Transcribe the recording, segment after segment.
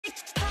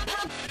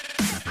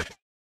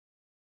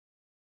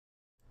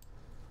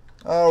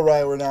All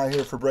right, we're now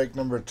here for break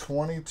number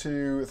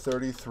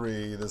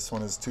 2233. This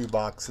one is 2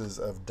 boxes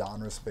of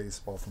Donruss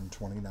baseball from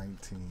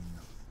 2019.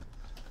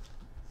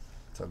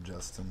 What's up,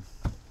 Justin?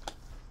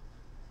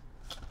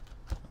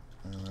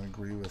 I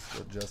agree with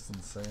what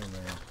Justin's saying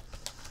there.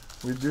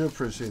 We do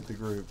appreciate the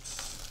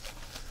groups.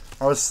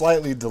 I was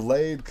slightly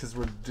delayed because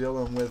we're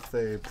dealing with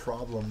a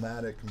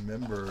problematic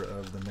member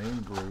of the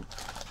main group.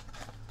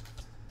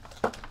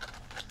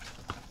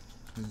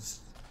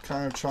 He's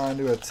kind of trying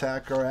to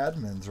attack our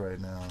admins right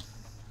now.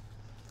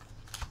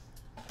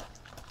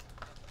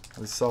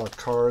 We saw a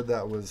card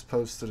that was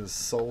posted as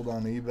sold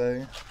on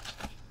eBay,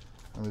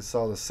 and we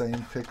saw the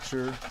same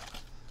picture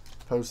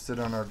posted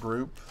on our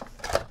group.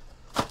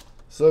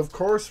 So of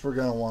course we're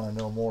going to want to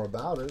know more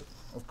about it.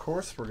 Of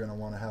course we're going to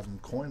want to have them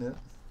coin it.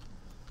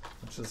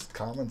 It's just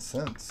common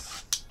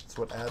sense. It's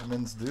what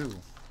admins do.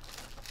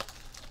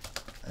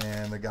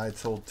 And the guy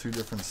told 2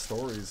 different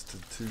stories to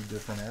 2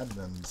 different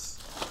admins.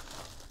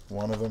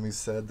 One of them, he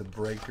said the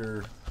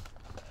breaker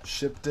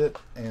shipped it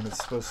and it's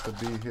supposed to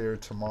be here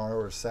tomorrow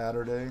or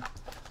Saturday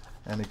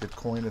and he could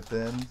coin it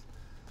then.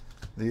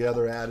 The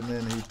other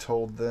admin, he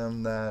told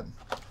them that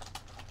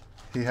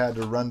he had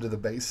to run to the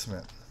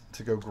basement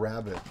to go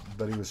grab it,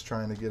 but he was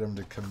trying to get him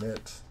to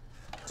commit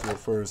to it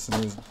first. And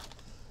he was,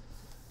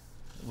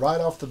 right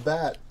off the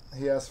bat,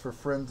 he asked for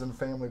friends and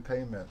family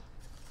payment.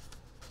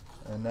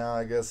 And now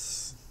I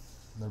guess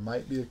there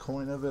might be a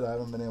coin of it. I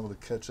haven't been able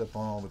to catch up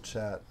on all the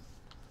chat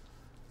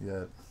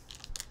yet.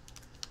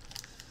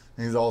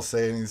 He's all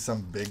saying he's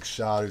some big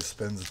shot who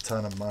spends a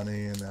ton of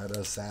money and that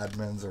us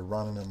admins are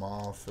running him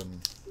off.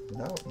 And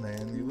no,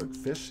 man, you look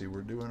fishy.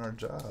 We're doing our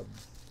job.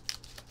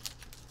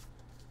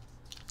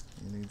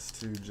 He needs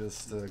to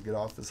just get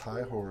off his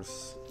high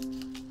horse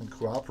and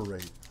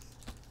cooperate.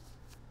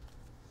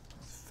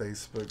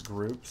 Facebook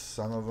groups,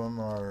 some of them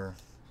are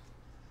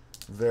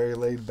very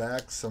laid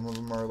back, some of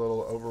them are a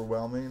little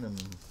overwhelming,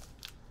 and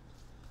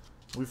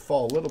we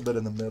fall a little bit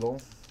in the middle.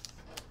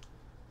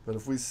 But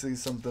if we see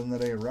something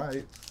that ain't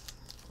right,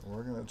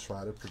 we're going to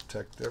try to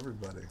protect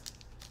everybody.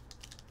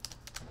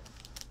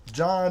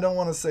 John, I don't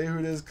want to say who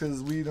it is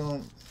because I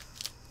don't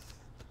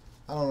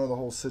know the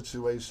whole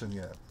situation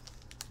yet.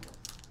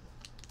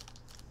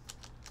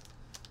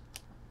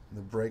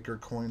 The breaker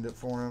coined it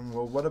for him.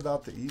 Well, what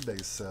about the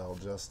eBay sell,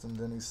 Justin?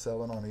 Didn't he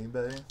sell it on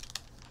eBay?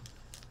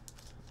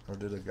 Or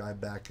did a guy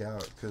back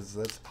out? Because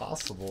that's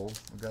possible.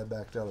 A guy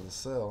backed out of the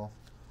sale.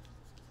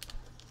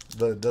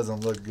 But it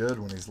doesn't look good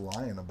when he's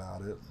lying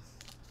about it.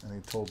 And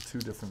he told 2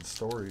 different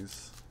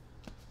stories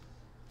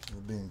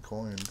of being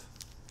coined.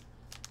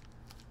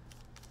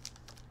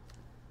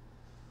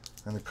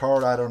 And the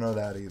card, I don't know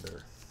that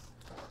either.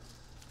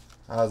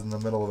 I was in the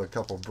middle of a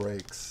couple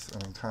breaks,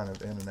 and I'm kind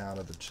of in and out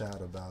of the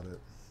chat about it.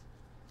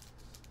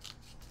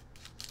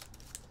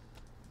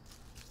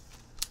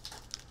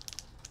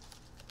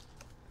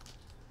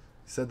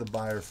 He said the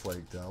buyer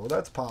flaked out. Well,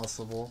 that's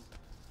possible.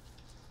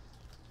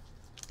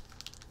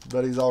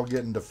 But he's all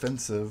getting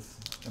defensive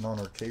and on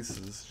our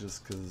cases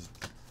just because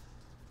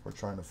we're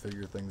trying to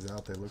figure things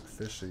out. They look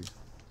fishy.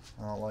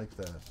 I don't like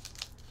that.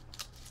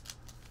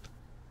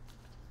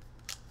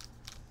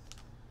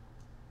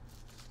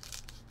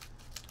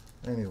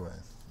 Anyway,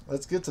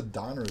 let's get to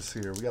Donruss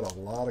here. We got a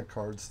lot of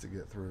cards to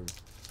get through.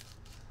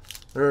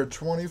 There are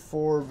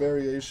 24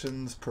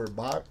 variations per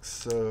box,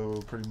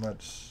 so pretty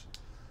much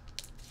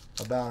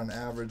about an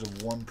average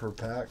of 1 per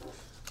pack.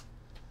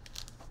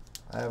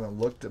 I haven't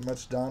looked at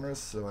much Donruss,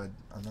 so I'm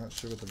not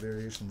sure what the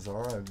variations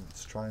are. I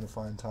was trying to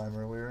find time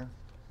earlier.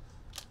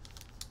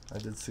 I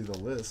did see the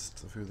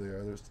list of who they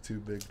are. There's too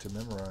big to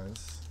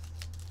memorize.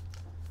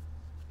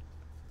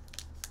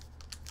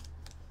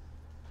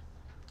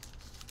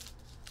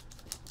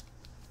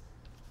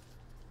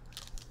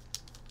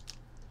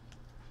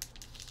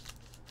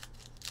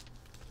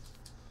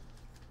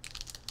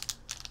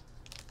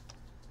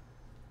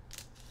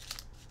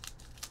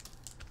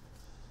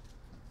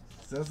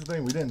 That's the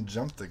thing. We didn't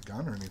jump the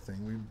gun or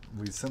anything.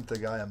 We sent the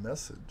guy a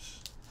message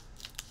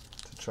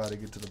to try to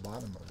get to the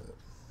bottom of it.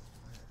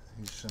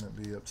 He shouldn't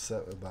be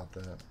upset about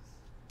that.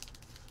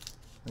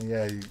 And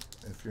yeah,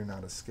 if you're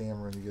not a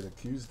scammer and you get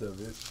accused of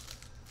it,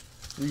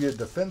 you get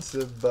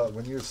defensive. But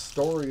when your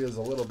story is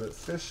a little bit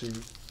fishy,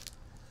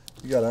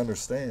 you got to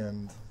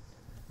understand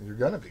you're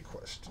going to be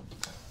questioned.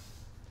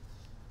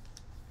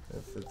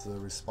 If it's a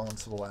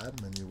responsible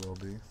admin, you will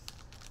be.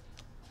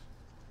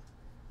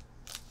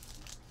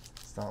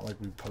 It's not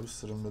like we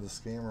posted them to the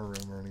scammer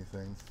room or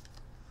anything.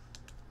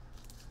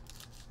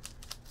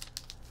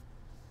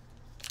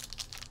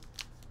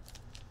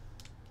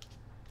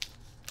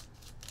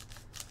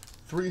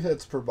 Three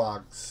hits per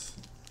box.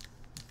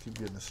 Keep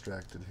getting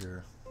distracted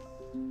here.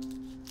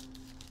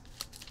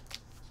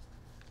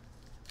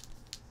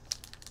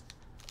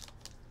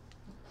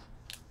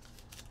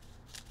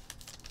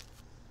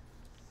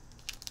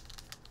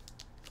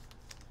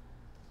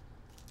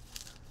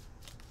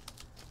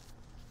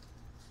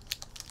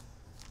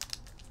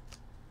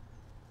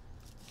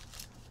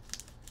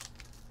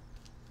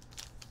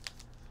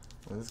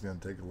 Well, this is going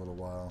to take a little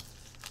while.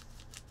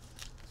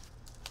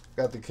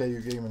 Got the KU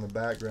game in the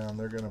background.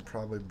 They're going to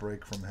probably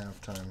break from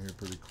halftime here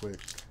pretty quick.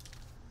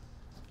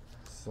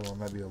 So I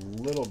might be a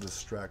little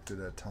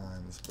distracted at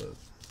times, but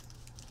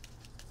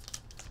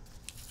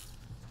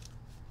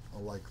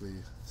I'll likely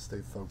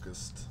stay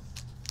focused.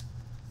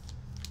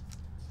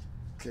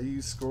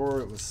 KU score,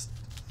 it was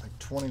like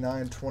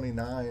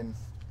 29-29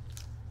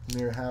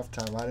 near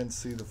halftime. I didn't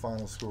see the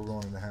final score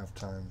going into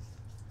halftime.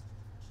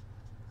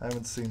 I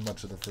haven't seen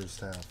much of the first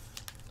half.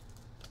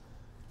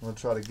 I'm going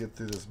to try to get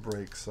through this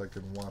break so I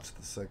can watch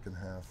the second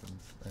half and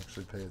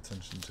actually pay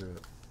attention to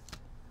it.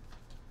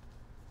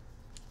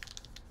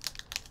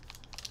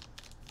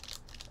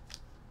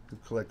 Who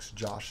collects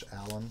Josh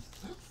Allen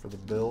for the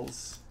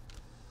Bills?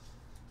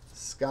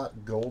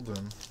 Scott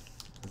Golden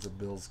is a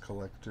Bills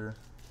collector.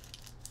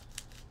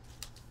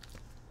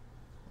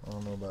 I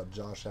don't know about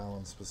Josh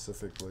Allen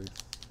specifically.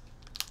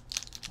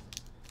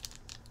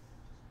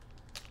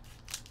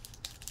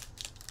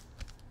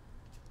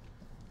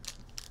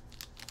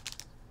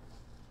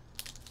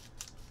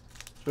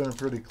 It's been a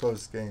pretty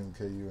close game,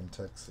 KU and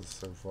Texas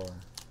so far.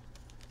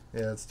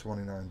 Yeah, it's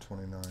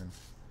 29-29.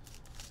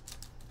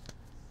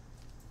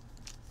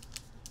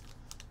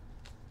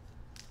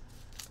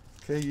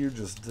 KU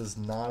just does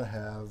not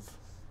have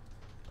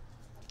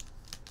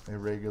a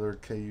regular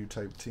KU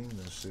type team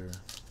this year.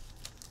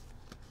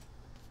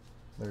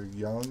 They're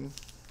young.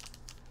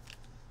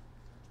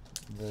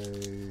 I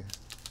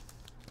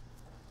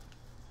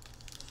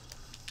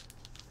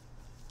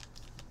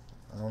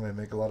don't know, they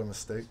make a lot of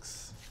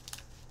mistakes.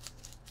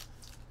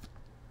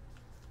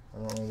 I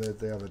don't know that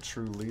they have a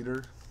true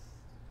leader.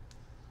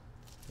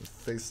 They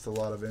faced a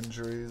lot of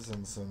injuries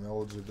and some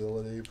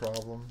eligibility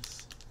problems.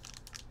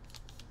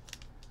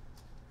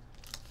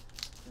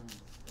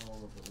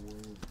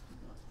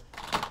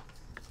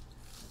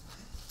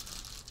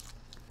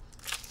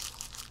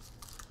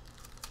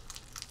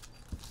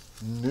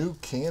 New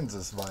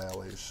Kansas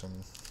violation.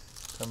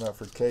 Come out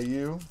for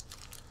KU.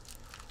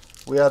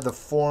 We had the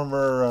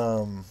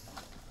former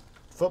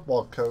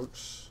football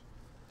coach.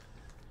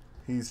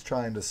 He's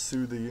trying to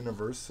sue the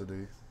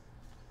university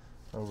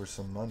over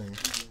some money.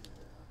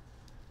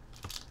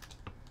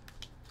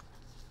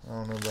 I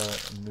don't know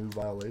about a new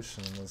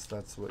violation unless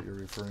that's what you're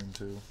referring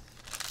to.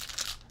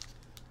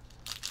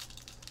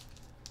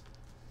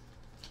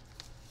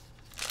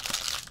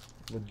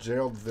 With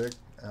Gerald Vick,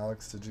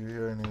 Alex, did you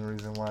hear any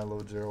reason why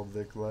little Gerald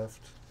Vick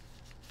left?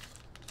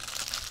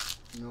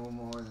 No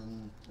more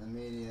than the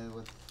media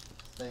with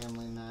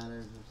family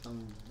matters or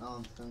some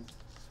nonsense.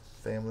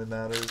 Family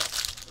matters?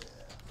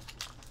 Yeah.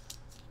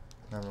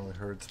 I haven't really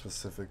heard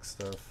specific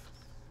stuff.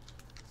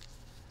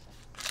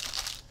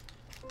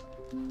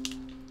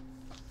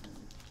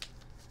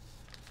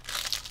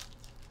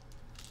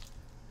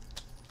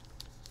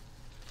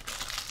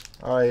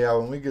 Alright, yeah,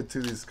 when we get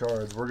to these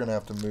cards, we're going to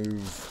have to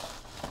move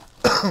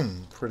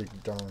pretty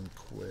darn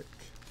quick.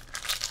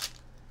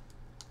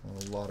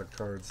 A lot of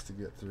cards to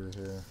get through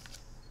here.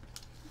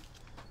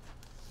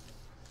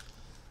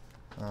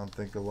 I don't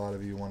think a lot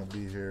of you want to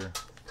be here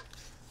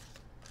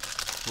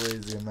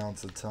crazy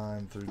amounts of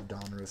time through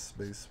Donruss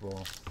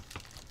baseball.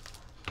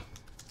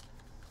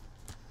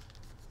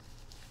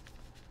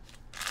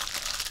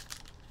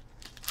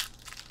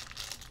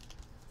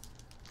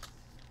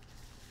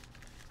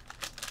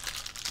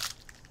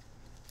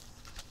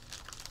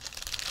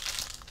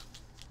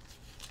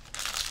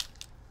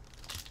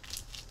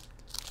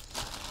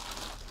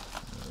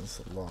 That's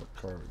a lot of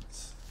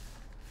cards.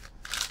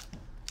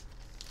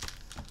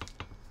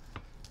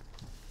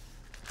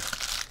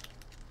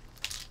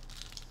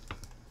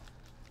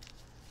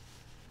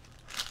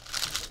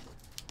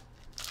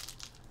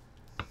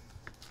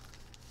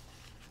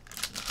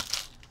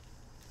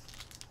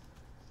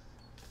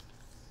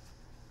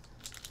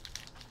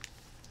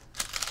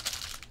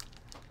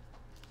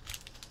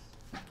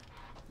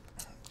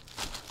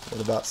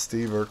 What about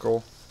Steve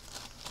Urkel?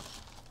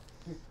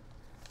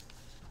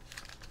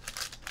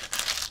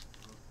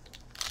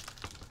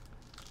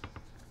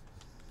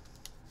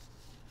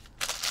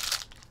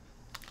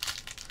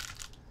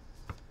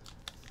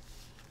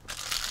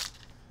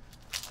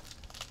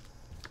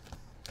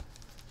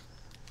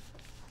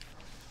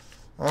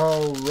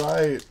 All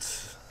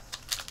right,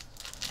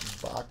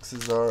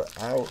 boxes are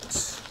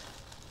out.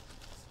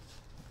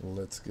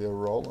 Let's get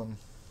rolling.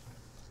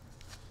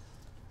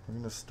 We're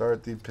going to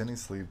start the penny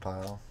sleeve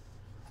pile.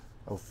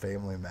 Oh,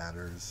 family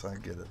matters. I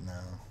get it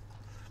now.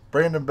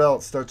 Brandon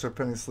Belt starts our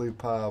penny sleeve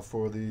pile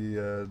for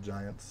the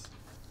Giants.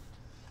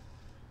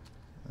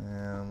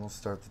 And we'll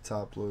start the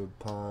top load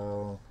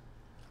pile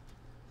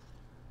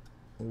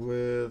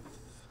with,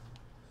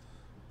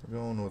 we're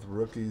going with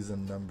rookies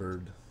and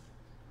numbered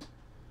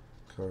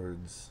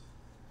cards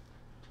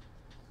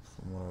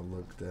from what I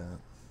looked at.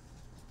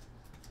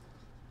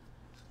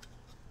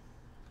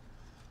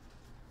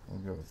 I'll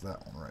go with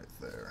that one right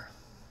there.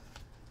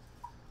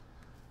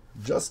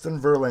 Justin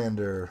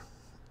Verlander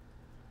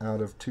out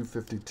of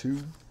 252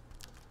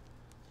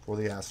 for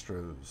the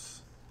Astros.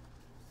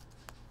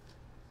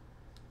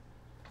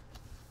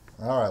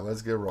 All right,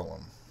 let's get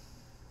rolling.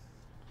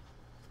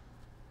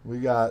 We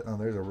got, oh,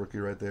 there's a rookie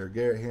right there.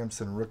 Garrett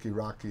Hampson, rookie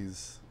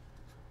Rockies.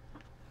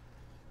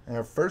 And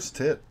our first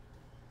hit,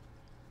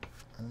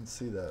 I didn't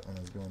see that when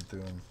I was going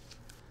through them.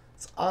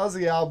 It's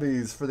Ozzie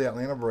Albies for the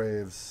Atlanta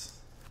Braves.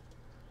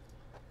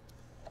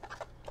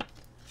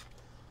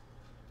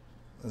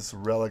 This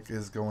relic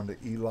is going to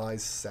Eli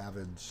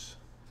Savage.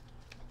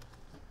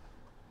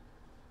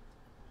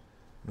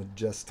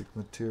 Majestic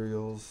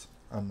Materials,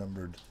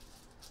 unnumbered.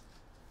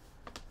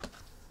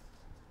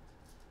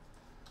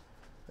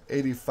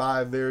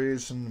 85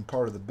 variation,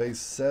 part of the base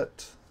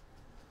set.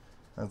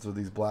 That's what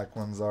these black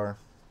ones are.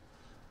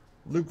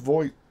 Luke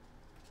Voigt.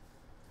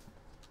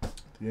 The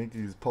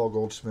Yankees, Paul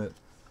Goldschmidt.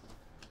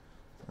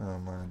 Oh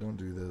my, don't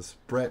do this.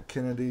 Brett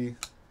Kennedy.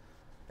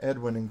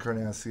 Edwin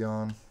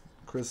Encarnacion.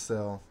 Chris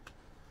Sale.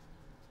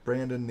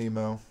 Brandon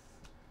Nemo.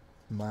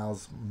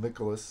 Miles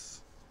Mikolas.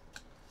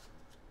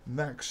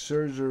 Max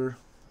Scherzer.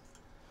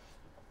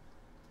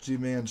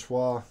 G-Man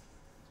Chua.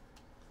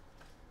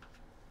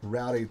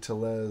 Rowdy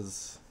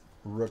Tellez.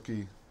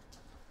 Rookie.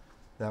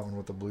 That one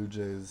with the Blue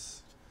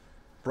Jays.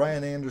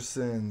 Brian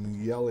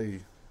Anderson.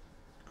 Yelly.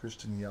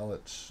 Christian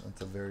Yelich.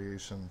 That's a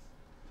variation.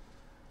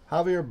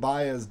 Javier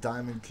Baez.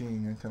 Diamond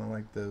King. I kind of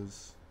like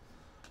those.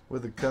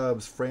 With the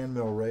Cubs.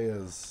 Franmil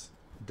Reyes.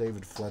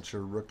 David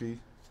Fletcher. Rookie.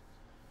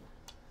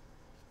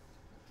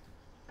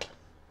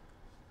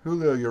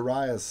 Julio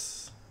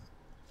Urias.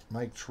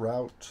 Mike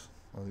Trout.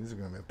 Oh, these are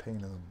going to be a pain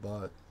in the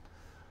butt.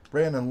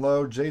 Brandon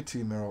Lowe,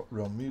 JT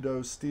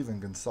Realmuto, Steven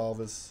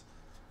Gonsalves,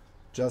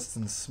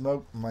 Justin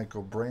Smoke,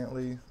 Michael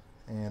Brantley,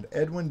 and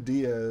Edwin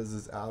Diaz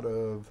is out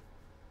of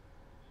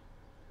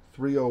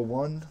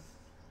 301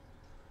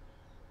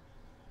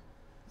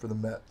 for the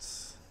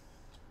Mets.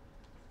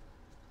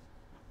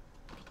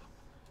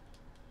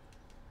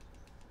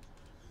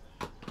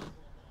 I'm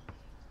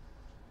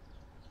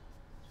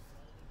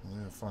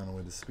going to find a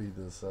way to speed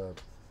this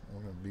up.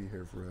 We're going to be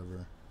here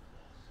forever.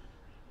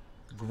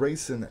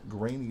 Grayson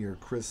Granier,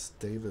 Chris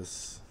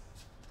Davis.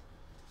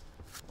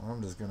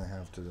 I'm just going to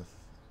have to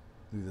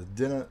do this.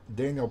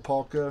 Daniel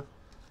Palka,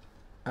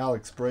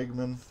 Alex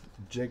Bregman,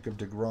 Jacob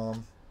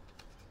deGrom,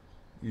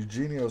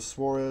 Eugenio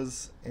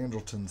Suarez,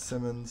 Andrelton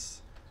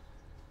Simmons,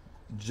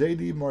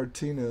 J.D.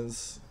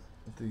 Martinez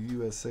at the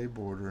USA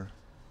border,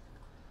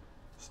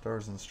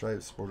 Stars and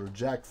Stripes border,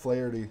 Jack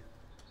Flaherty,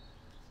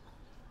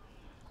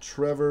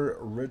 Trevor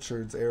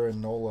Richards,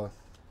 Aaron Nola,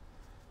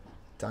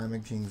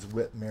 Diamond Kings,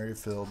 Whit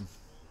Merrifield,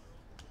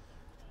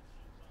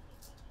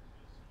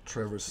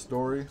 Trevor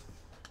Story,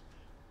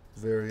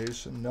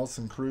 variation,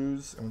 Nelson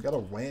Cruz, and we got a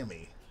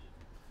whammy.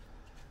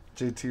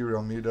 JT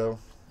Realmuto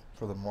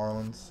for the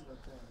Marlins.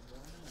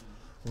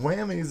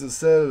 Whammies, it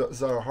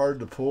says, are hard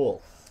to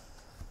pull.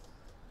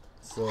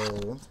 So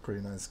that's a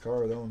pretty nice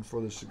card. That one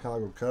for the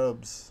Chicago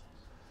Cubs.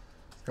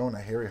 Going to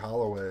Harry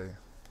Holloway.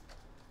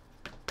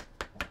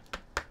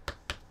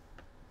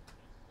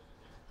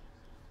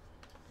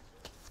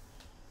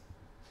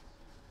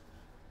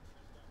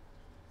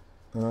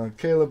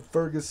 Caleb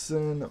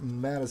Ferguson,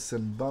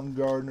 Madison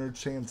Bumgarner,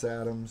 Chance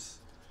Adams,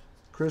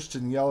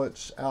 Christian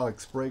Yelich,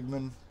 Alex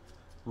Bregman,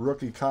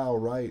 rookie Kyle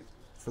Wright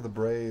for the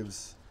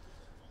Braves,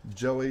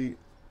 Joey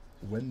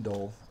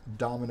Wendell,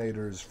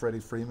 Dominators,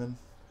 Freddie Freeman,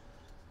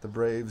 the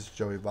Braves,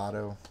 Joey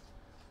Votto,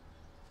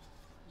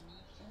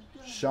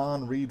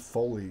 Sean Reed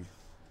Foley,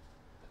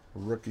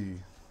 rookie,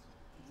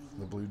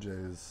 the Blue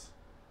Jays,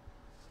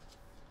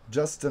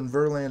 Justin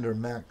Verlander,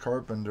 Matt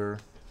Carpenter,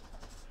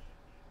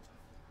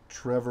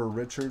 Trevor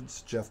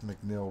Richards, Jeff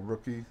McNeil,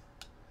 rookie,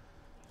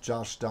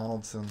 Josh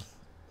Donaldson,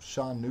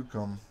 Sean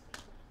Newcomb,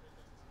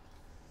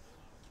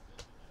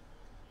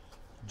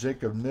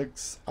 Jacob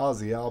Nix,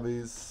 Ozzie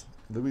Albies,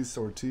 Luis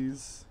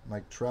Ortiz,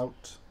 Mike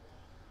Trout,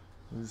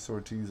 Luis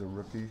Ortiz, a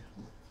rookie,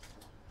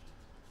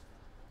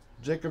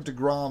 Jacob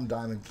deGrom,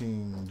 Diamond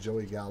King,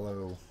 Joey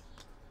Gallo,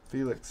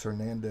 Felix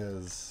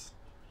Hernandez.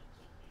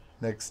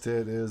 Next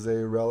hit is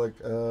a relic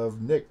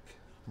of Nick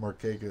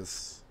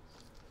Markakis.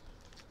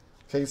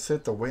 Case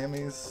hit, the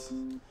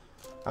whammies.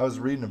 I was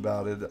reading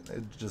about it.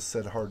 It just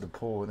said hard to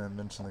pull. It didn't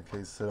mention the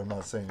case hit. I'm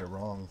not saying it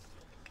wrong.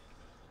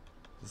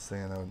 Just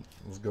saying I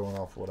was going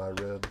off what I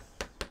read.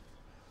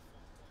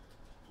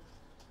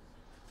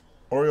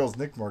 Orioles,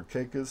 Nick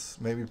Markakis.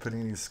 Maybe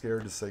Panini's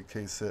scared to say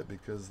case hit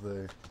because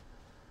they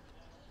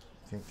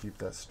can't keep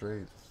that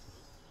straight.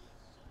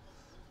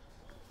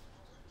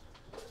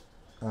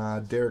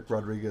 Derek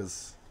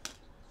Rodriguez.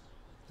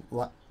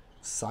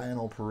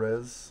 Cionel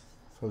Perez.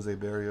 Jose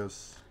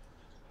Barrios.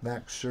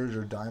 Max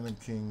Scherzer,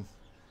 Diamond King,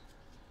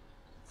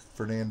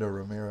 Fernando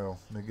Romero,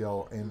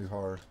 Miguel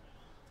Andujar,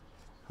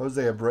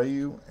 Jose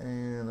Abreu,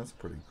 and that's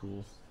pretty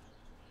cool.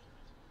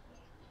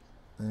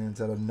 And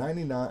it's out of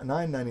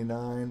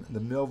 $9.99, the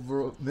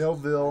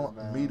Millville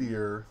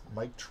Meteor,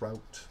 Mike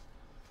Trout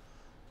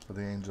for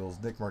the Angels,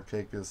 Nick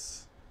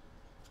Markakis,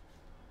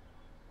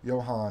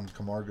 Johan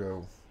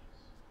Camargo,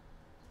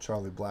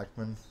 Charlie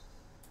Blackmon,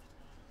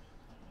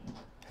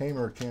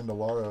 Hamer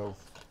Candelaro,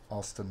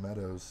 Austin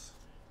Meadows,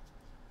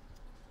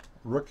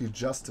 rookie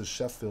Justice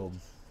Sheffield,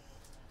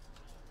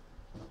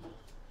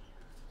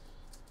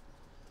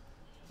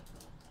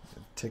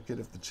 ticket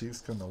if the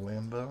Chiefs come to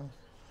Lambeau.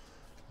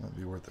 Might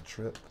be worth a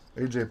trip.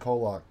 AJ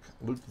Pollock,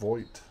 Luke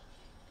Voigt.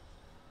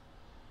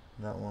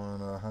 That one,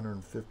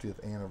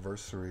 150th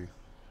anniversary.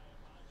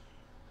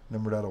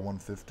 Numbered out of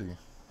 150.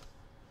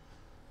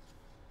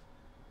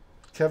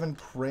 Kevin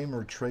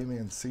Kramer, Trey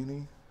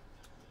Mancini.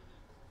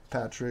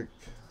 Patrick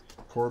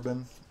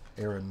Corbin,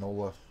 Aaron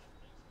Nola.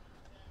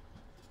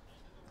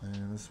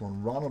 And this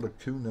one, Ronald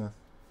Acuna.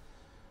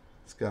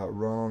 It's got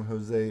Ron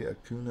Jose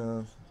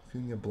Acuna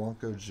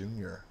Blanco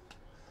Jr.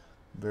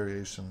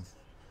 Variation.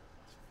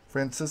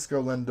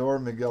 Francisco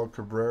Lindor, Miguel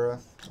Cabrera.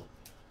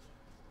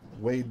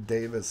 Wade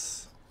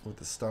Davis with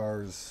the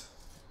Stars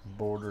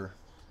border.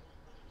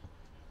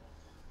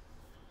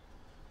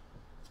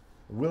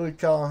 Willie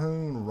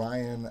Calhoun,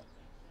 Ryan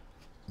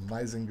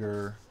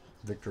Meisinger,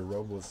 Victor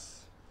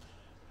Robles.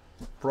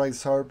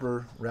 Bryce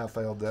Harper,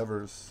 Rafael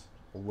Devers,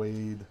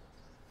 Wade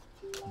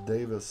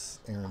Davis,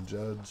 Aaron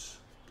Judge.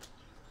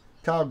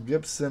 Kyle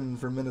Gibson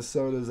for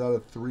Minnesota is out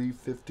of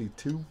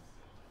 352.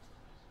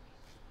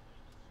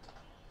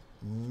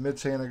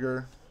 Mitch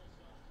Haniger,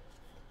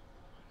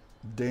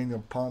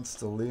 Daniel Ponce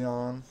de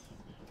Leon,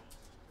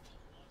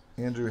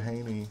 Andrew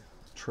Haney,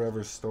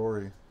 Trevor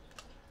Story,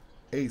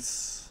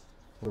 Ace,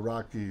 the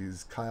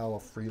Rockies, Kyle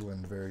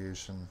Freeland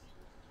variation.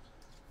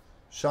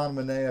 Sean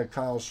Manaea,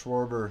 Kyle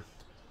Schwarber.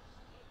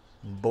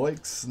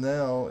 Blake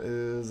Snell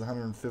is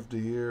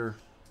 150-year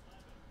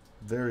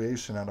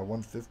variation out of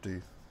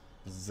 150.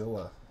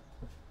 Zilla.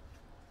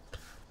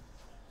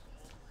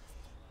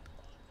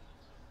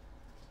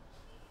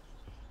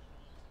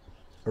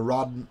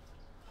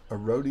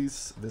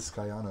 Arodys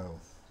Vizcaino.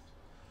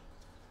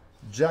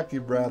 Jackie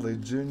Bradley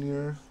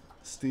Jr.,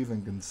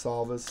 Steven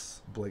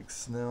Gonsalves, Blake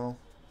Snell,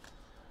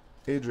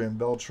 Adrian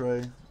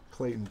Beltre,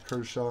 Clayton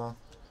Kershaw,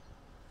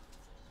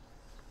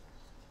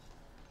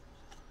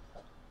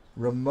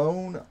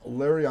 Ramon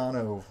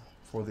Laureano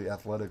for the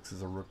Athletics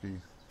is a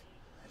rookie.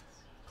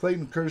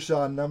 Clayton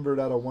Kershaw numbered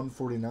out of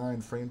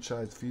 149,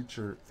 franchise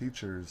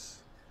features.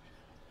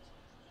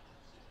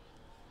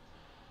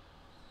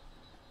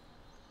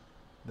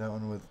 That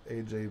one with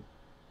AJ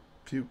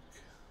Puke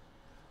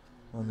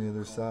on the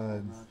other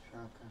side.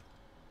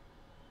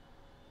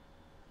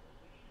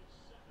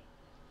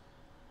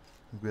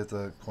 We have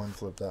to coin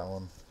flip that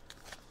one.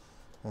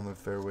 Only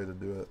fair way to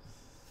do it.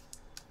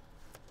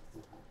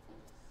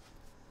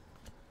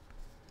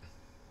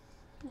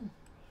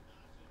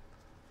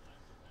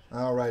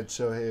 All right,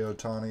 Shohei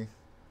Ohtani.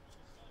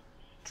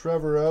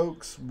 Trevor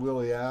Oakes,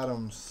 Willie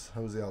Adams,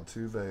 Jose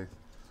Altuve.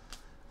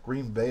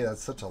 Green Bay,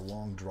 that's such a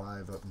long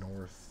drive up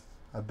north.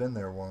 I've been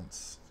there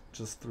once,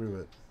 just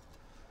through it.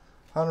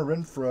 Hunter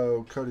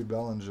Renfroe, Cody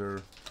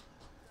Bellinger,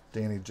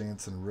 Danny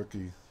Jansen,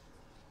 rookie.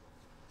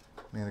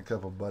 Me and a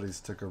couple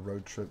buddies took a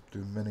road trip to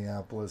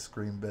Minneapolis,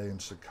 Green Bay,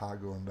 and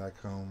Chicago and back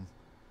home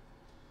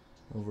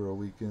over a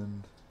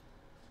weekend.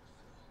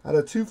 At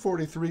a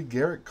 243,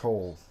 Garrett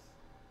Cole.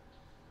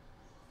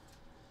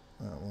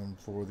 That one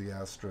for the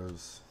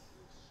Astros.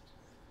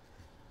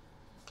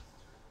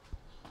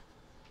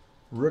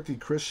 Rookie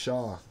Chris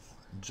Shaw,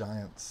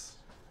 Giants.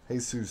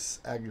 Jesus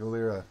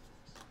Aguilera,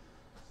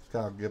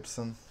 Kyle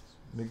Gibson,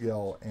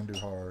 Miguel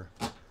Andujar.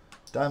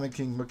 Diamond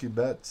King Mookie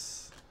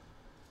Betts,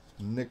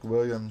 Nick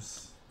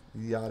Williams,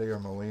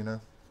 Yadier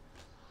Molina.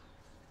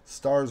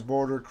 Stars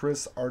border,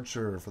 Chris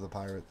Archer for the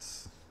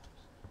Pirates.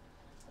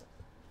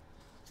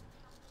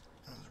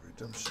 That was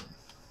redemption.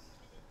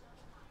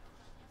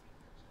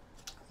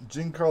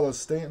 Giancarlo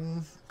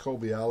Stanton,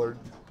 Colby Allard,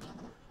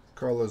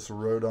 Carlos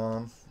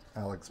Rodon,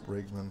 Alex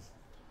Bregman.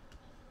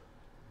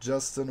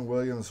 Justin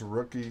Williams,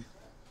 rookie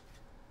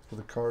for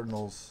the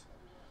Cardinals.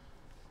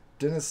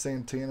 Dennis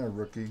Santana,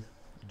 rookie.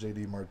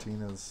 J.D.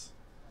 Martinez.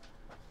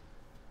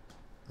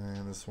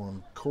 And this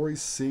one, Corey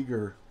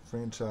Seager,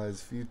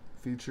 franchise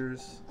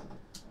features.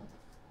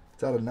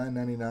 It's out of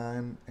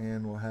 $9.99,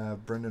 and we'll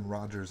have Brendan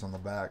Rodgers on the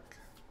back.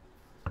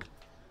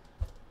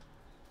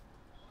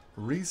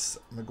 Reese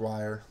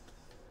McGuire.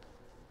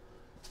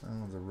 That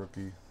one's a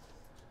rookie.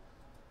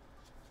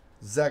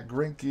 Zach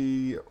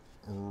Greinke,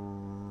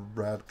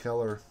 Brad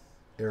Keller,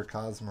 Eric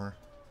Hosmer,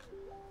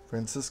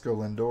 Francisco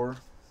Lindor,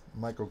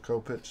 Michael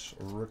Kopech,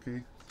 a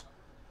rookie,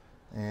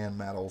 and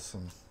Matt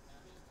Olson.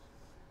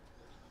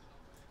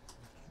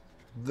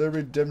 The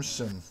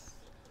redemption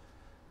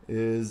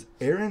is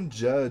Aaron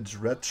Judge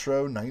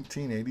Retro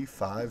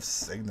 1985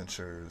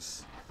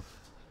 Signatures.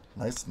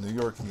 Nice New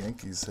York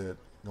Yankees hit.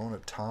 Going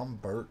to Tom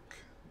Burke.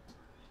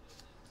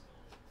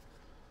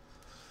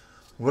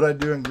 What I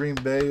do in Green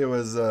Bay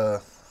was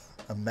a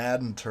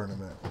Madden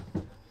tournament.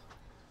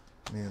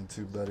 Me and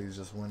two buddies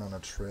just went on a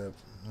trip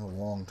a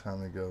long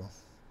time ago.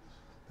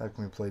 Back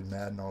when we played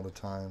Madden all the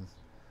time.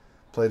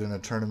 Played in a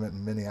tournament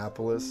in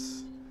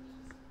Minneapolis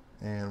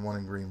and one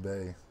in Green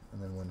Bay,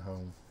 and then went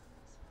home.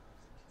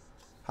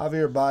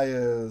 Javier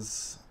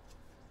Baez,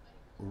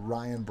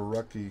 Ryan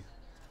Barucki,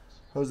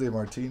 Jose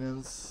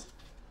Martinez,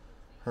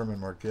 Herman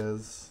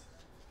Marquez.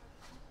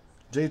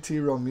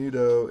 JT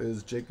Realmuto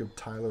is Jacob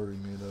Tyler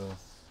Realmuto.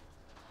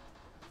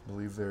 I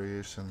believe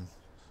variation.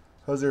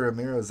 Jose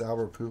Ramirez,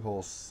 Albert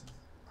Pujols,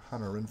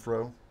 Hunter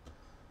Renfroe.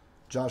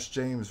 Josh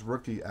James,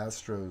 rookie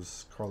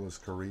Astros, Carlos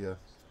Correa.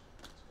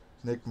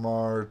 Nick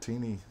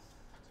Martini,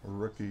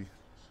 rookie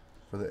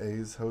for the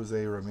A's,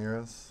 Jose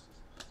Ramirez.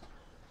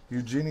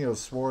 Eugenio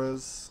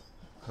Suarez,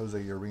 Jose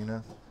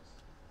Urena.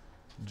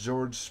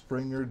 George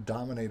Springer,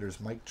 Dominators,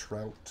 Mike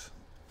Trout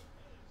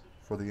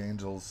for the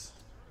Angels,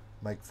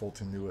 Mike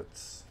Fulton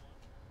Newitz.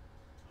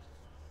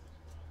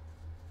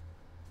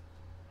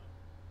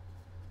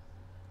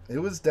 It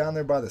was down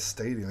there by the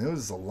stadium. It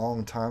was a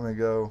long time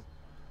ago.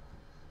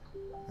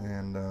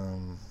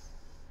 And,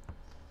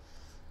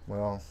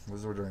 well,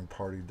 those were during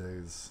party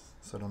days,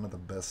 so I don't have the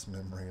best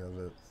memory of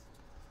it.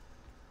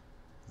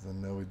 I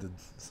know we did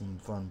some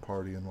fun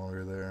partying while we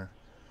were there.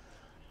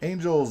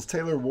 Angels,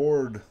 Taylor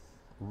Ward,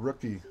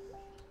 rookie.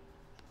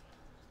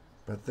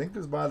 But I think it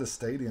was by the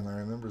stadium. I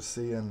remember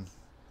seeing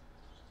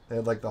they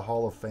had like the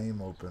Hall of Fame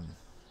open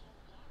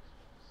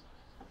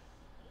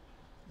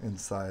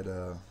inside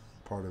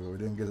part of it. We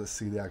didn't get to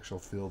see the actual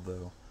field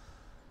though.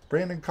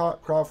 Brandon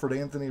Crawford,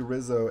 Anthony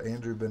Rizzo,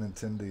 Andrew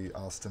Benintendi,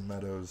 Austin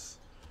Meadows,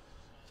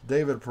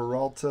 David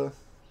Peralta,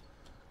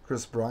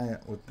 Chris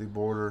Bryant with the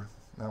border.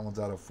 That one's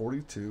out of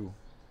 42.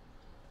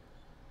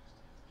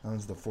 That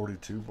one's the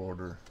 42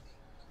 border.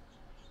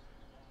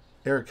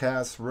 Eric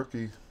Haas,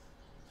 rookie.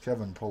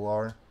 Kevin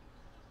Pillar.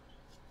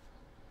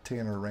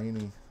 Tanner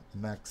Rainey,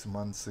 Max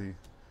Muncy.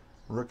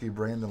 Rookie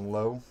Brandon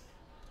Lowe.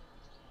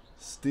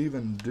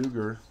 Steven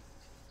Duger.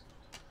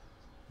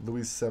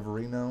 Luis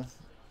Severino.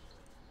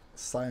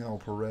 Sionel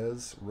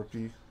Perez,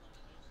 rookie.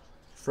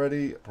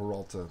 Freddie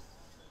Peralta.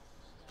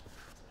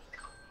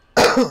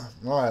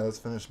 Alright, let's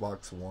finish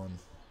box 1.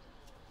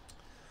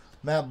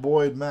 Matt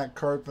Boyd, Matt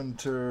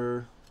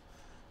Carpenter,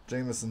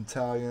 Jamison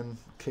Talion,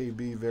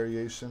 KB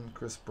variation,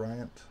 Chris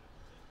Bryant,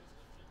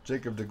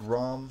 Jacob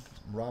deGrom,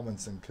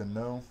 Robinson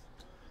Cano,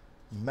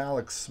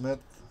 Malik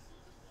Smith,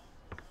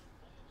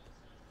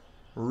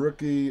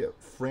 rookie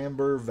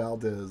Framber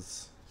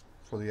Valdez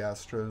for the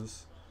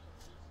Astros,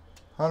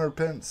 Hunter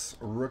Pence,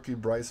 rookie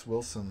Bryce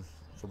Wilson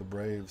for the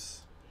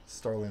Braves,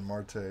 Starling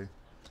Marte,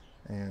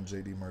 and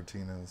JD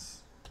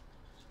Martinez.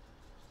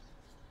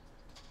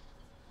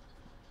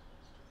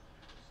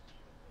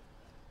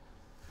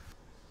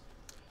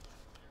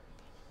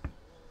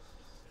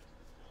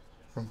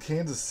 From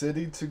Kansas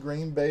City to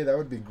Green Bay, that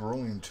would be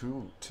grueling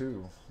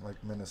too,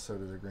 like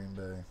Minnesota to Green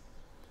Bay.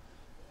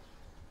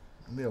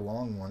 It'd be a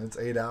long one. It's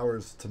 8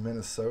 hours to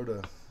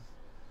Minnesota,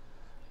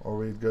 or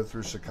we'd go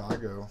through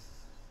Chicago,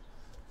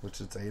 which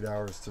it's 8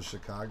 hours to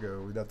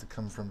Chicago. We'd have to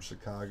come from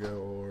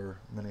Chicago or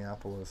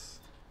Minneapolis.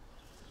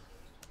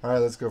 All right,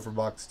 let's go for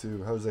box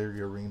 2. Jose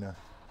Urena,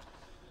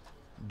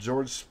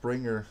 George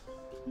Springer,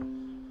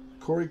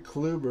 Corey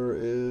Kluber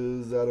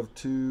is out of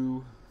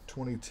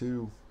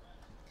 222.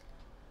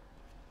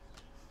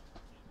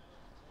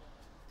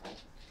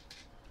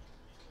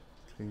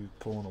 He's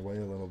pulling away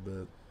a little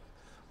bit.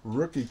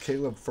 Rookie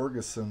Caleb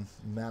Ferguson,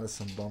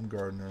 Madison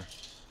Bumgarner.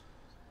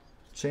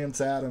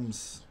 Chance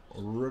Adams,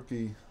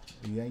 rookie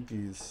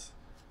Yankees.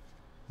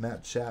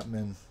 Matt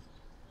Chapman,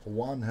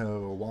 Juan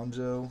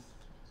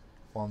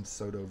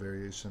Soto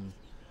variation.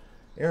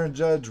 Aaron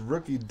Judge,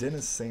 rookie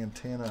Dennis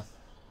Santana.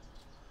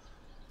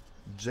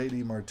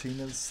 JD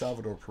Martinez,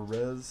 Salvador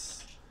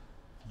Perez.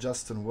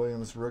 Justin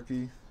Williams,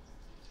 rookie.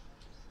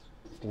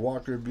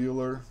 Walker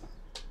Buehler,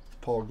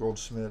 Paul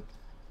Goldschmidt.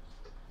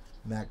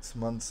 Max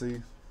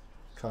Muncy,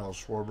 Kyle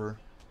Schwarber,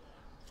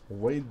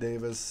 Wade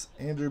Davis,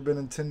 Andrew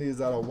Benintendi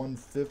is out of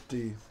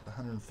 150,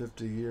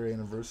 150-year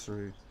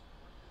anniversary.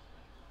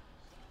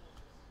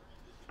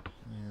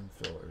 And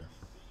filler.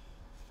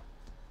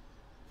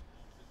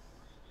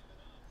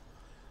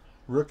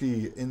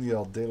 Rookie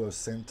Iniel De Los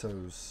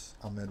Santos,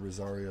 Ahmed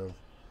Rosario.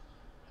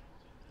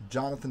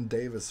 Jonathan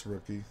Davis,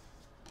 rookie.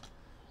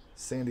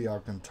 Sandy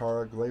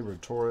Alcantara,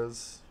 Gleyber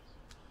Torres.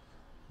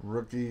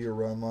 Rookie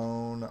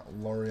Ramon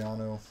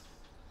Laureano.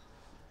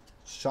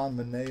 Sean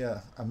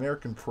Manaea,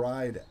 American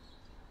Pride,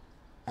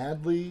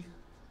 Adley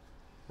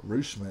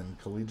Rutschman,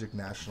 Collegiate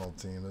National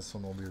Team. This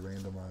one will be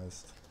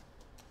randomized.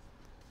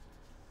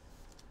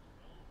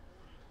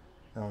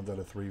 That one's out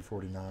of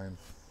 349.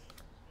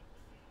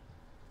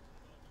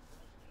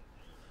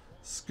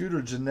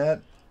 Scooter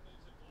Jeanette,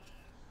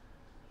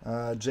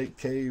 Jake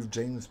Cave,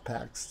 James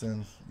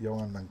Paxton,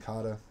 Yohan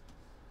Moncada,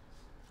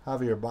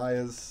 Javier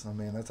Baez. Oh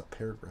man, that's a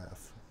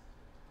paragraph.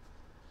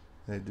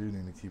 They do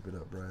need to keep it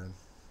up, Brad.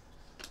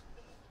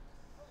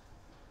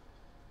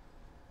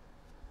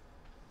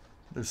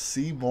 There's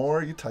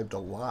Seymour. You typed a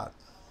lot.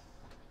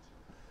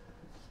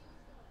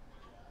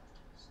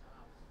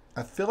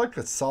 I feel like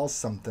I saw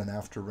something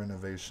after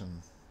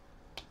renovation.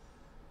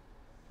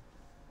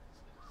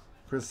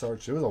 Chris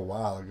Archer. It was a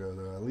while ago,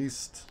 though. At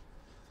least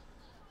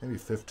maybe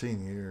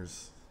 15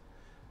 years.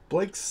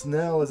 Blake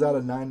Snell is out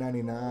of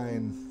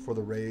 999 for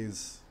the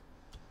Rays.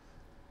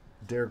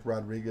 Derek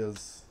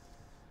Rodriguez.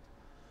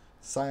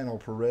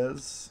 Sionel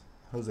Perez.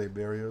 Jose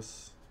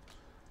Barrios.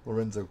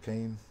 Lorenzo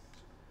Cain.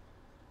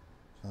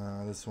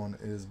 This one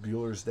is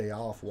Bueller's Day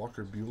Off,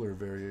 Walker Buehler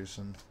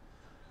variation.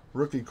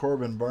 Rookie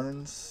Corbin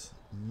Burns,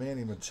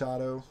 Manny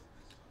Machado,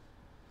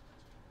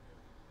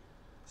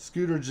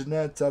 Scooter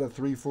Jeanette's out of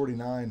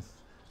 349.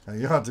 Now,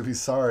 you don't have to be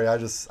sorry.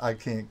 I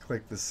can't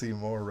click to see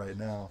more right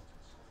now.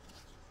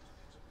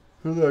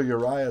 Julio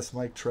Urias,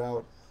 Mike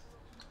Trout.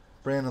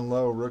 Brandon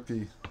Lowe,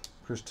 rookie.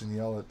 Christian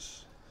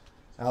Yelich.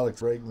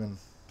 Alex Bregman.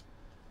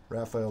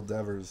 Rafael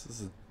Devers.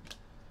 This is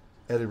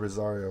Eddie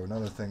Rosario.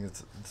 Another thing,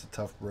 it's a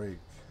tough break.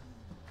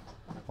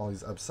 All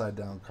these upside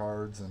down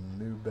cards and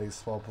new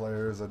baseball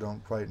players I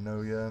don't quite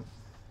know yet.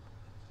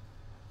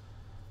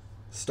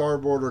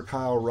 Starboarder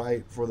Kyle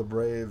Wright for the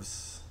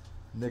Braves.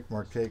 Nick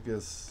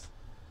Markakis.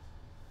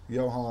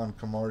 Johan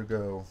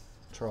Camargo.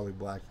 Charlie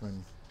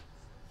Blackmon.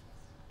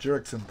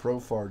 Jerickson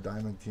Profar,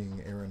 Diamond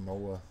King, Aaron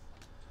Nola.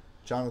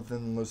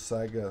 Jonathan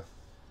Losaga,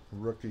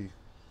 rookie.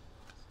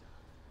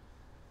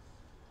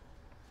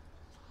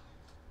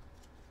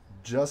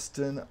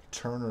 Justin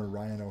Turner,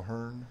 Ryan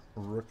O'Hearn,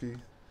 rookie.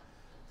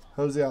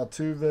 Jose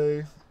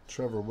Altuve,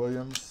 Trevor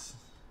Williams.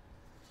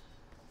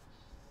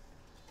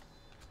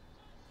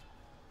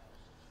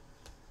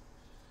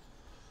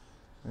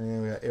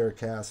 And we got Eric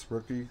Haas,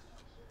 rookie.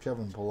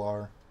 Kevin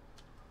Pillar.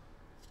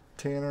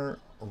 Tanner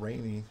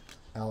Rainey,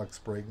 Alex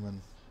Bregman.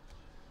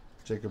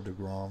 Jacob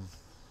deGrom.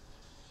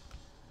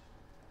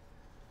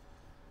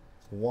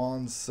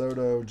 Juan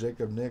Soto,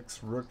 Jacob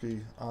Nix,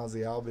 rookie.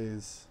 Ozzy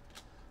Albies.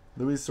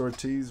 Luis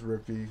Ortiz,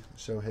 rookie.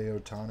 Shohei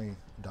Ohtani,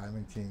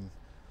 Diamond King.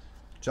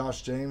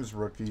 Josh James,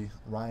 rookie.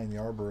 Ryan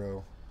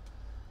Yarborough.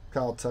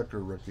 Kyle Tucker,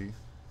 rookie.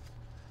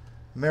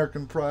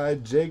 American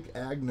Pride, Jake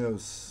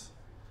Agnos,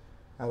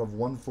 out of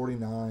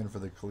 149 for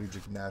the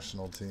Collegiate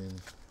National Team.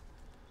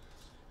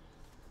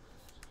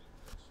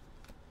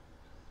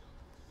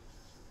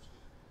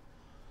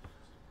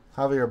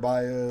 Javier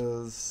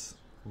Baez,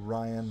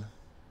 Ryan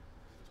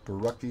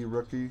Barucki,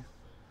 rookie.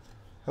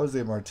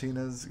 Jose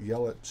Martinez,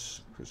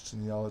 Yelich,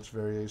 Christian Yelich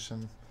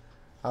variation.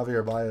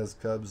 Javier Baez,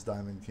 Cubs,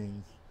 Diamond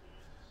King.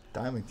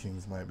 Diamond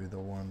Kings might be the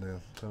one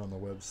to put on the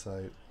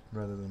website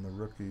rather than the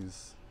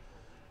rookies.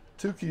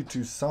 Tuki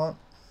Toussaint,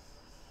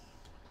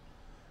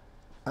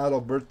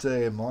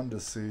 Adalberte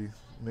Mondesi,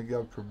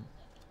 Miguel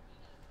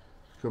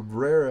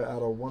Cabrera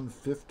out of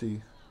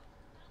 150.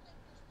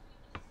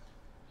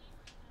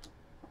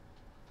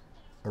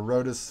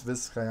 Arodys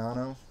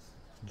Vizcaino,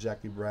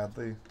 Jackie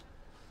Bradley.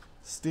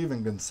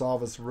 Steven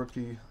Gonsalves,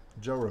 rookie.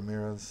 Joe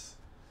Ramirez.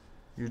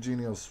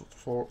 Eugenio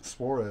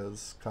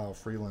Suarez, Kyle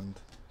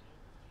Freeland.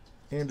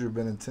 Andrew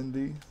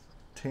Benintendi.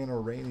 Tanner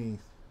Rainey,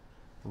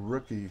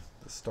 rookie,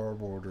 the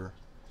starboarder.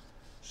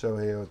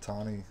 Shohei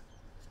Ohtani.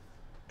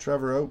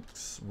 Trevor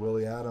Oaks,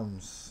 Willie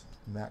Adams.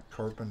 Matt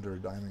Carpenter,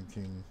 Diamond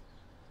King.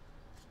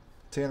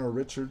 Tanner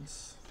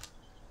Richards.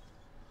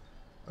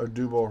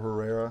 Odubel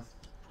Herrera.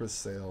 Chris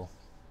Sale.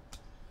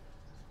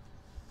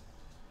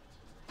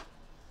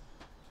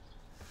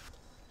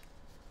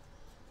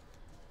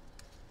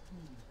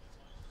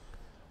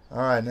 All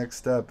right,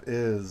 next up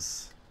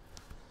is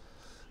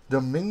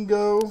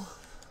Domingo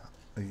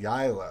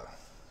Ayala.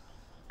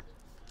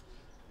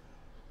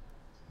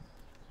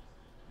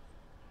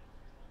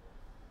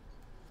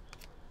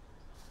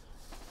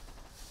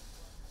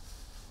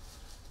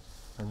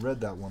 I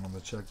read that one on the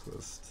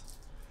checklist.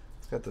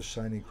 It's got the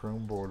shiny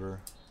chrome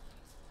border.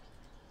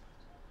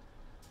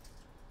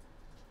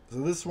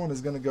 So this one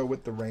is going to go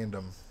with the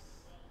random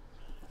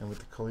and with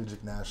the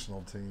Collegiate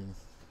National Team.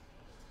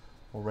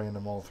 We'll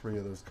random all three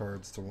of those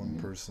cards to one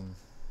person.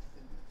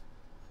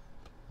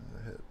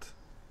 A hit.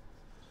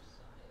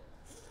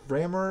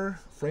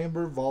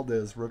 Framber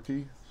Valdez,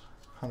 rookie.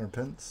 Hunter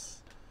Pence.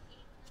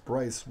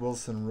 Bryce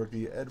Wilson,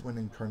 rookie. Edwin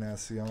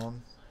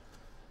Encarnacion.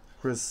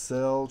 Chris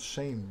Sale.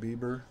 Shane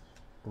Bieber,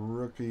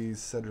 rookie.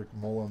 Cedric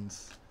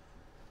Mullins.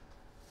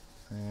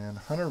 And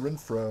Hunter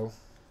Renfroe.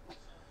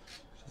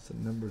 Just a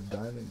numbered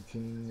Diamond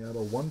King out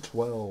of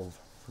 112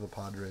 for the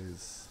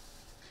Padres.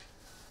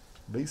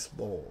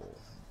 Baseball.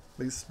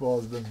 Baseball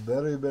has been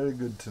very, very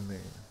good to me.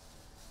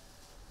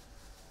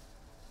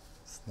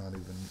 It's not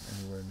even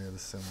anywhere near the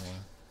similar.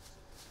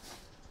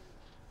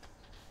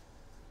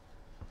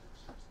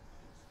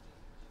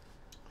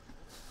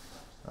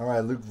 All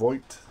right, Luke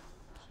Voigt,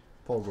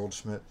 Paul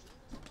Goldschmidt,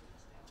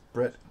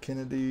 Brett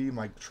Kennedy,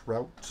 Mike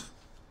Trout,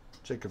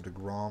 Jacob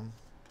deGrom,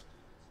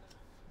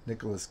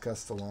 Nicholas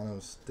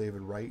Castellanos,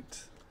 David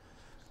Wright,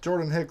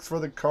 Jordan Hicks for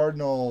the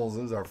Cardinals.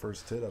 This is our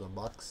first hit out of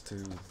box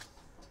 2.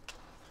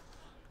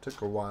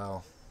 Took a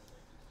while.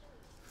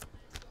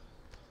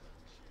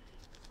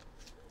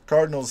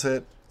 Cardinals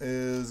hit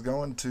is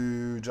going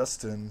to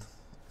Justin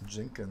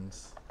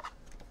Jenkins.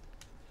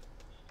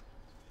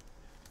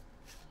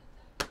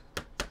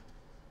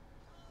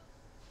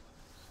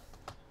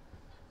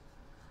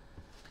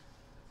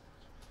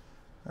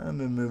 I haven't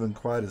been moving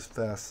quite as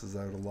fast as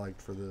I would have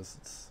liked for this.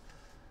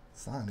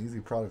 It's not an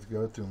easy product to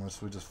go through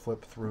unless we just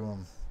flip through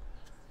them.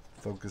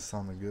 Focus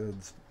on the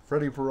goods.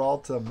 Freddie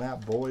Peralta,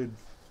 Matt Boyd.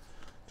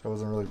 I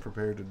wasn't really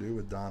prepared to do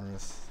with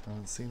Donruss. I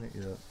haven't seen it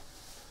yet.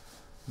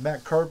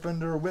 Matt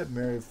Carpenter, Whit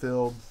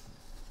Merrifield,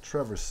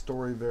 Trevor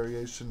Story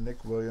variation,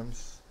 Nick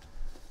Williams,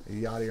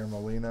 Yadier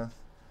Molina,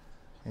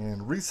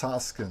 and Reese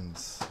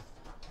Hoskins.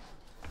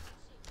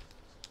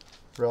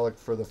 Relic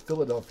for the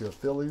Philadelphia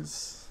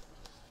Phillies.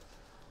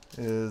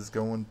 is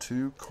going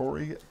to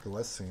Corey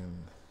Glessing.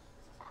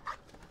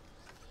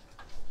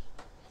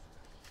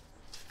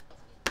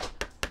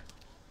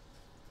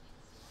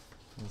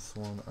 This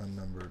one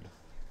unnumbered.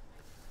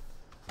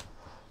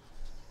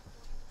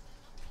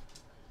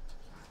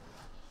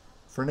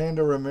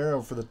 Fernando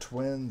Romero for the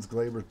Twins.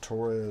 Gleyber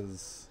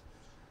Torres.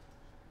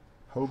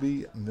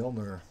 Hobie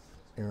Milner.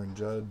 Aaron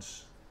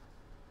Judge.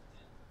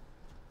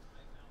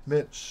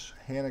 Mitch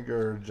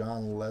Haniger.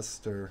 John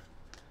Lester.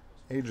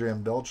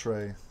 Adrian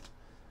Beltre.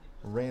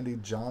 Randy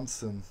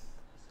Johnson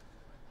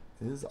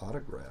is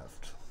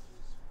autographed.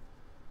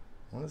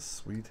 What a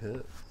sweet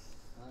hit.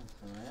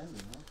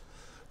 Randy, huh?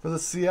 For the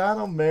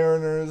Seattle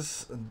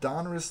Mariners,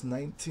 Donruss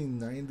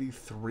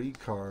 1993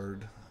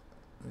 card.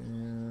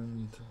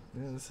 And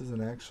yeah, this is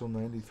an actual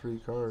 93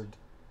 card.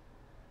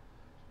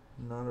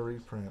 Not a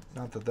reprint.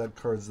 Not that that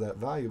card's that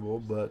valuable,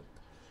 but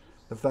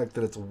the fact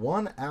that it's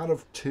 1 out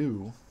of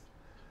 2,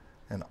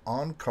 an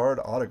on-card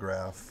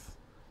autograph,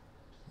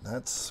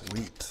 that's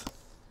sweet.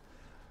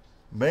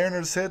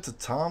 Mariners hit to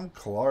Tom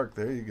Clark.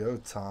 There you go,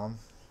 Tom.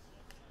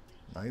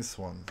 Nice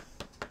one.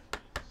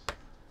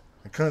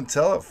 I couldn't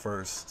tell at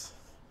first.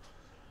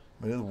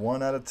 But it is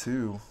 1 out of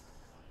 2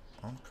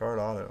 on card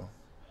auto.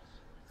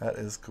 That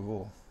is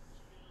cool.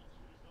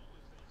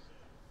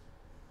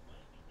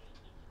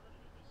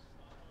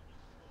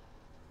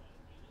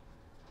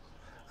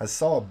 I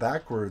saw it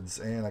backwards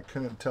and I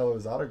couldn't tell it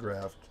was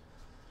autographed.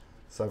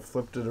 So I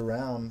flipped it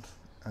around.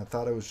 I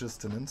thought it was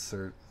just an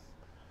insert.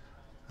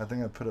 I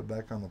think I put it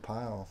back on the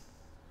pile.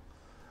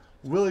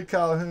 Willie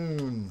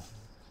Calhoun.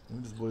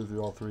 We just blew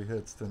through all 3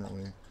 hits, didn't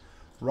we?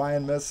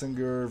 Ryan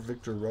Messinger,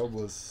 Victor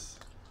Robles,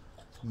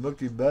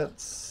 Mookie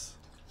Betts,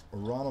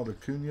 Ronald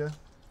Acuna,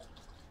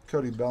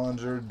 Cody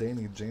Bellinger,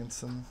 Danny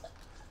Jansen,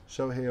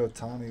 Shohei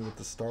Ohtani with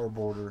the star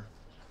border,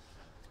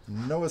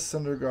 Noah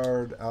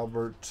Syndergaard,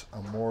 Albert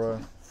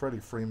Amora, Freddie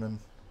Freeman,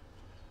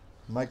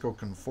 Michael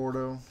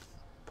Conforto,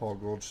 Paul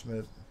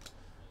Goldschmidt,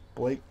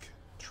 Blake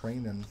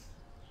Trainin,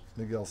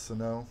 Miguel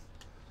Sano,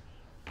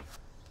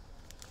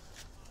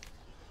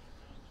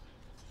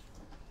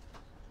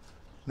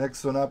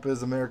 next one up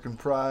is American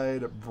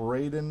Pride,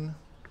 Braden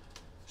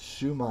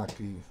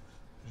Shoemake,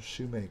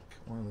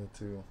 one of the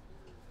two.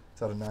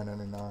 It's out of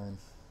 $9.99.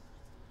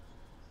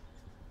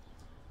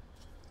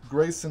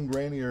 Grayson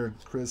Granier,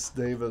 Chris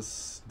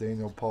Davis,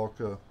 Daniel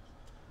Palka,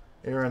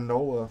 Aaron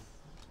Nola,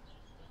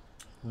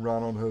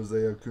 Ronald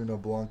Jose Acuna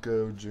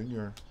Blanco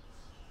Jr.,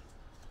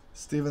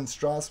 Steven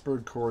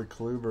Strasburg, Corey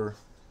Kluber,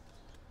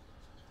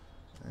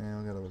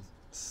 and we got a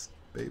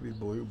baby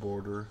blue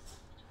border.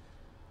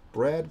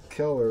 Brad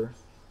Keller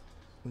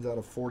is out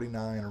of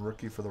 49, a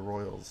rookie for the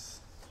Royals.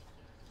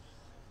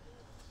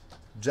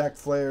 Jack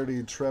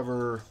Flaherty,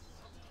 Trevor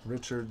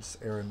Richards,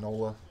 Aaron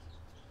Nola,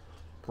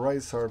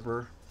 Bryce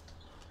Harper,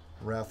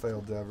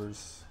 Rafael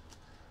Devers,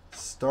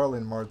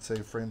 Starlin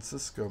Marte,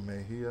 Francisco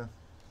Mejia,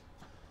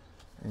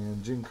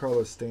 and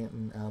Giancarlo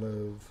Stanton out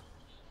of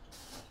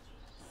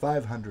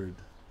 500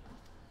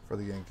 for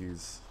the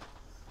Yankees.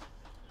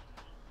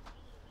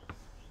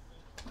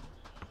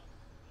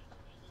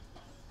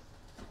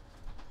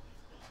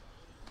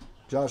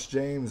 Josh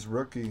James,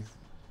 rookie,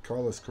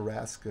 Carlos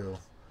Carrasco,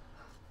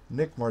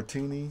 Nick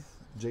Martini,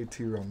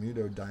 JT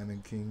Realmuto,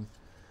 Diamond King,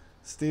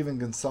 Steven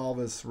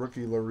Gonsalves,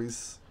 rookie,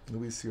 Luis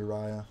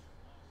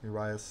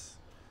Urias,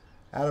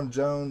 Adam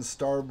Jones,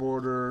 star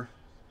border,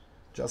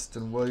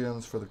 Justin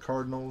Williams for the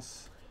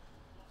Cardinals,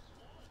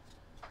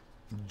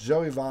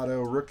 Joey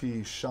Votto,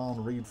 rookie,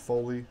 Sean Reed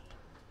Foley,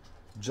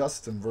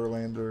 Justin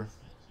Verlander,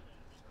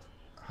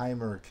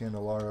 Heimer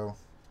Candelaro,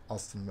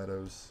 Austin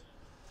Meadows.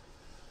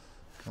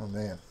 Oh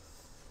man.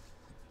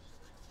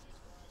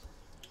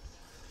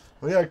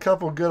 We got a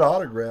couple good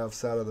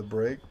autographs out of the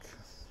break.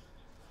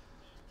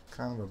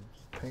 Kind of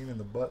a pain in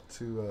the butt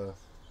to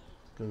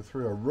go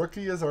through. A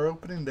rookie is our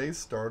opening day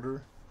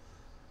starter.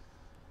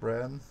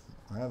 Brad,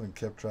 I haven't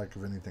kept track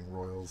of anything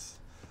Royals.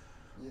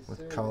 Yes, With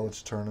sir.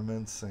 college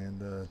tournaments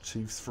and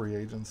Chiefs free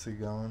agency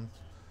going.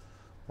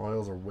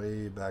 Royals are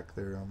way back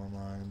there on my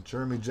mind.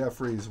 Jeremy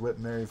Jeffries, Whit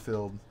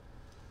Merrifield,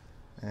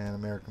 and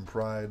American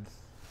Pride.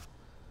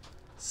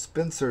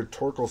 Spencer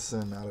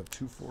Torkelson out of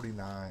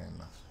 249.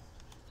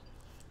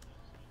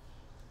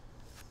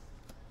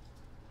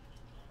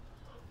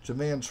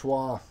 Jermaine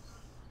Chua,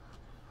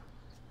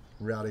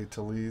 Rowdy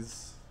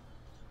Tellez,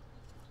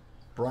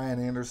 Brian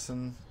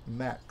Anderson,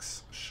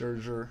 Max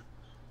Scherzer,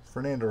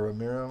 Fernando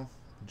Romero,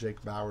 Jake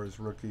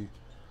Bowers, rookie,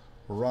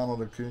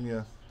 Ronald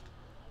Acuna,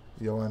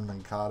 Yohan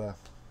Moncada,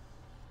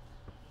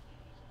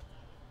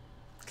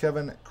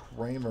 Kevin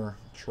Kramer,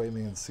 Trey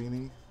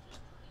Mancini,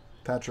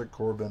 Patrick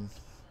Corbin,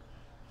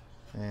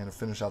 and to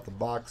finish out the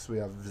box, we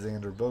have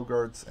Xander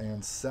Bogaerts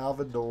and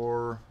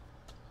Salvador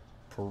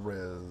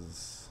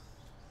Perez.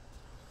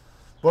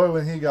 Boy,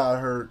 when he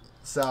got hurt,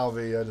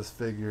 Salvi, I just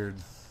figured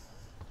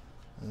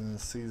the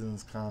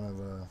season's kind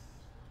of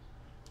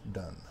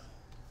done.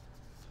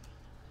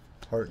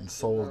 Heart and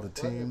soul of the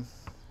team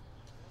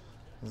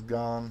is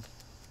gone.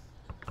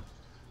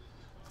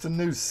 It's a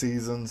new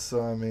season,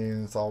 so I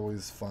mean, it's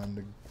always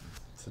fun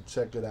to to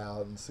check it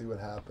out and see what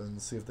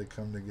happens, see if they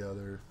come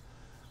together.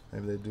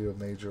 Maybe they do a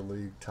major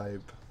league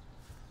type,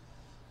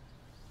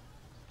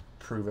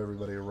 prove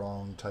everybody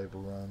wrong type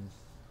of run.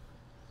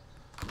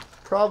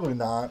 Probably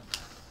not.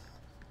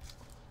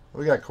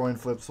 We got coin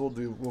flips.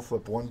 We'll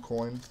flip one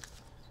coin,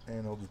 and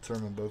it'll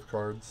determine both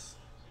cards.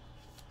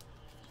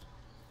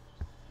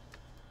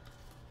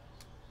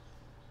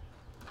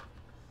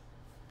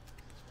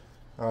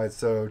 All right,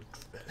 so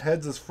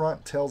heads is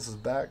front, tails is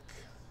back.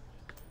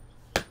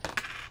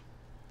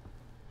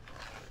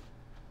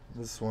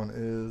 This one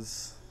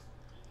is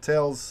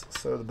tails,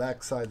 so the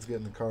back side's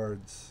getting the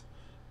cards.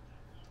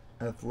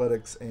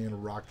 Athletics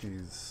and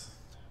Rockies.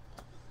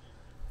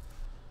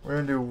 We're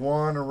going to do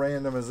one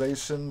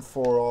randomization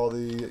for all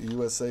the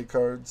USA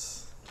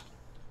cards.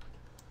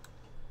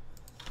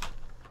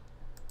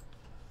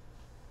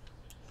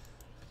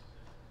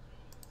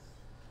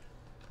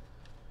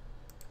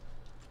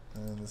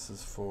 And this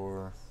is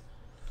for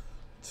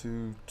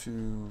 2,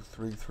 2,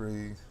 3,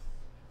 3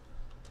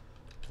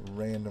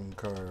 random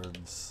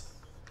cards.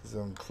 This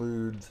will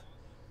include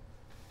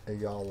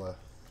Ayala.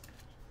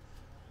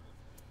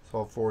 So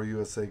all 4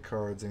 USA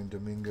cards and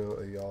Domingo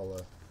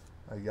Ayala.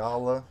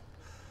 Ayala.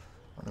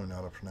 I don't know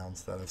how to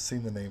pronounce that. I've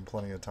seen the name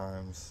plenty of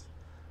times.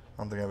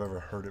 I don't think I've ever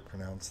heard it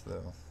pronounced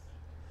though.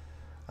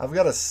 I've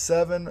got a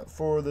 7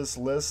 for this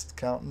list,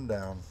 counting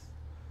down.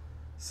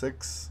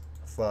 6,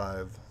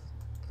 5.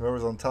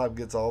 Whoever's on top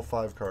gets all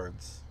 5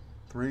 cards.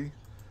 3,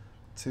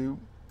 2,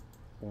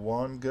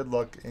 1. Good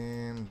luck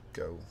and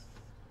go.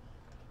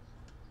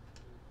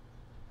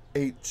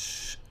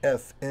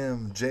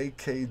 HFM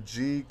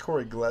JKG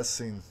Corey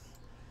Glessing.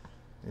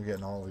 You're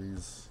getting all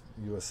these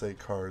USA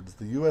cards.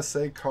 The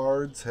USA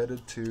cards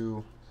headed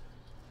to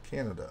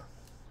Canada,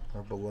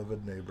 our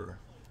beloved neighbor.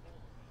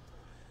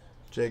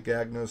 Jake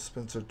Agnos,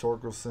 Spencer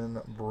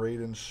Torkelson,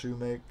 Braden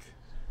Shoemake,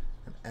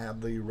 and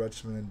Adley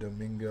Rutschman and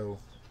Domingo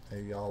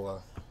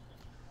Ayala.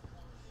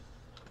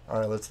 All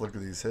right, let's look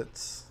at these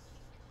hits.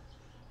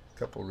 A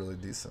couple really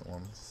decent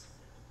ones.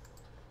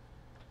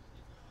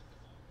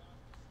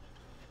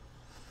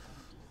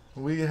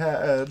 We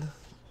had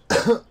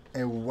a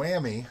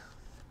whammy.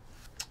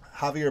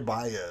 Javier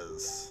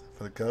Baez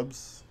for the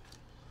Cubs.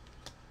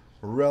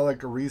 Relic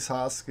Rhys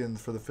Hoskins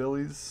for the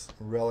Phillies.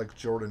 Relic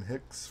Jordan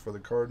Hicks for the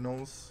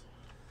Cardinals.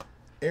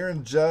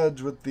 Aaron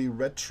Judge with the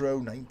retro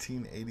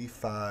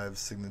 1985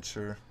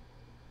 signature.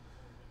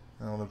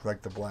 That'll look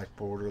like the black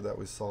border that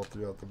we saw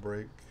throughout the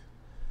break.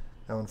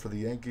 That one for the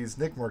Yankees.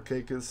 Nick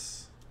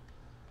Markakis.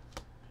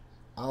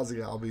 Ozzie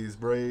Albies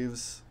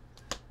Braves.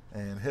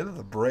 And hit of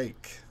the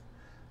break.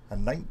 A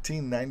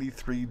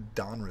 1993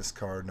 Donruss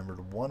card,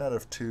 numbered 1 out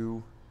of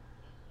 2.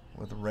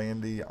 With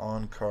Randy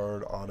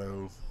on-card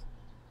auto.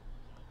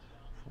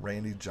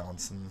 Randy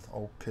Johnson,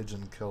 old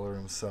pigeon killer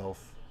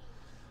himself.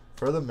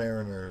 For the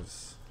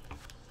Mariners.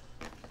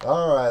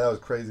 Alright, that was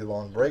a crazy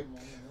long break.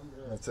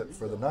 That's it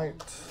for the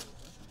night.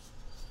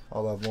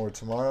 I'll have more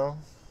tomorrow.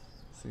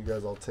 So you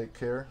guys all take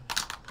care.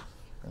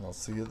 And I'll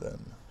see you then.